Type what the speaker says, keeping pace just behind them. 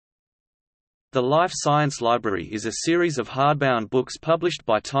The Life Science Library is a series of hardbound books published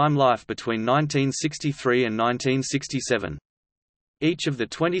by Time Life between 1963 and 1967. Each of the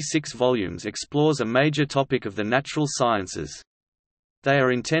 26 volumes explores a major topic of the natural sciences. They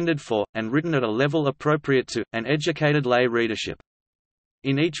are intended for, and written at a level appropriate to, an educated lay readership.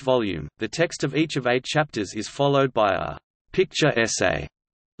 In each volume, the text of each of 8 chapters is followed by a picture essay,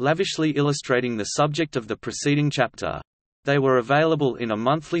 lavishly illustrating the subject of the preceding chapter. They were available in a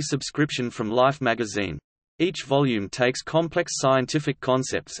monthly subscription from Life magazine. Each volume takes complex scientific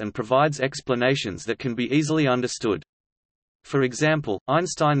concepts and provides explanations that can be easily understood. For example,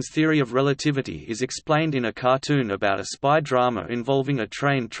 Einstein's theory of relativity is explained in a cartoon about a spy drama involving a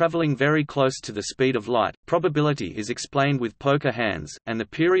train traveling very close to the speed of light, probability is explained with poker hands, and the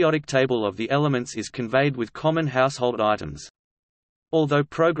periodic table of the elements is conveyed with common household items. Although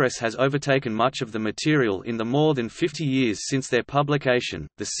progress has overtaken much of the material in the more than 50 years since their publication,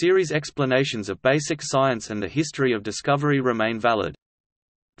 the series' explanations of basic science and the history of discovery remain valid.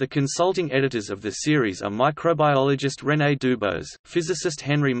 The consulting editors of the series are microbiologist René Dubos, physicist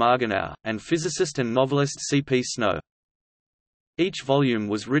Henry Margenau, and physicist and novelist C. P. Snow. Each volume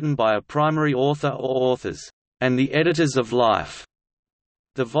was written by a primary author or authors, and the editors of Life.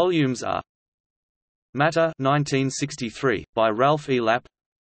 The volumes are Matter 1963, by Ralph E. Lapp,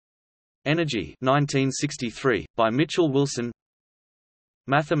 Energy 1963, by Mitchell Wilson,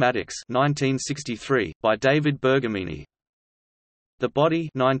 Mathematics 1963, by David Bergamini, The Body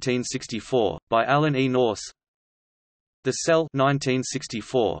 1964, by Alan E. Norse, The Cell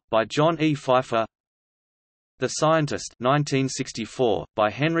 1964, by John E. Pfeiffer, The Scientist 1964, by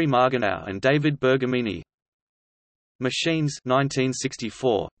Henry Margenau and David Bergamini, Machines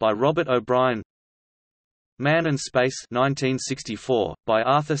 1964, by Robert O'Brien, Man and Space 1964, by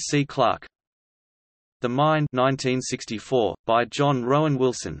Arthur C. Clarke, The Mind 1964, by John Rowan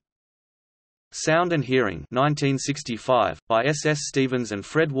Wilson, Sound and Hearing 1965, by S. S. Stevens and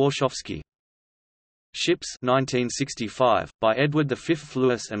Fred Warshawski, Ships 1965, by Edward V.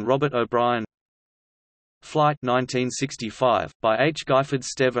 Lewis and Robert O'Brien, Flight 1965, by H. Gifford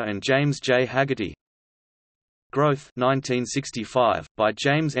Stever and James J. Haggerty, Growth 1965, by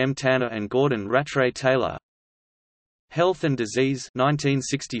James M. Tanner and Gordon Rattray Taylor, Health and Disease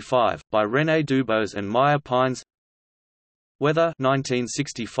 1965, by René Dubos and Maya Pines, Weather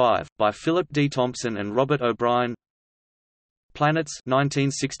 1965, by Philip D. Thompson and Robert O'Brien, Planets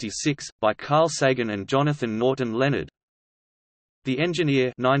 1966, by Carl Sagan and Jonathan Norton Leonard, The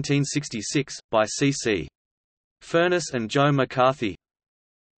Engineer 1966, by C. C. Furness and Joe McCarthy,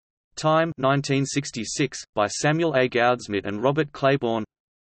 Time 1966, by Samuel A. Goudsmit and Robert Claiborne,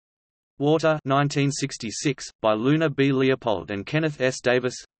 Water 1966, by Luna B. Leopold and Kenneth S.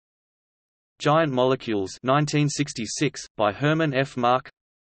 Davis, Giant Molecules 1966, by Herman F. Mark,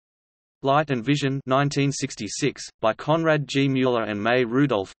 Light and Vision 1966, by Conrad G. Mueller and May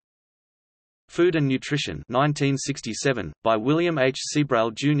Rudolph, Food and Nutrition 1967, by William H.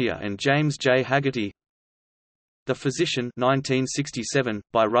 Sebrell Jr. and James J. Haggerty, The Physician 1967,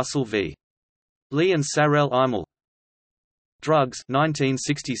 by Russell V. Lee and Sarel Imel, Drugs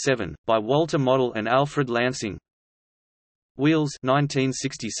 1967, by Walter Model and Alfred Lansing, Wheels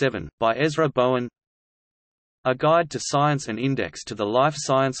 1967, by Ezra Bowen, A Guide to Science and Index to the Life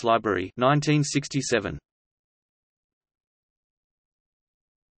Science Library 1967.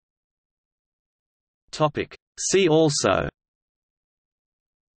 Topic. See also: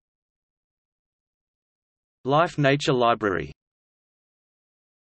 Life Nature Library.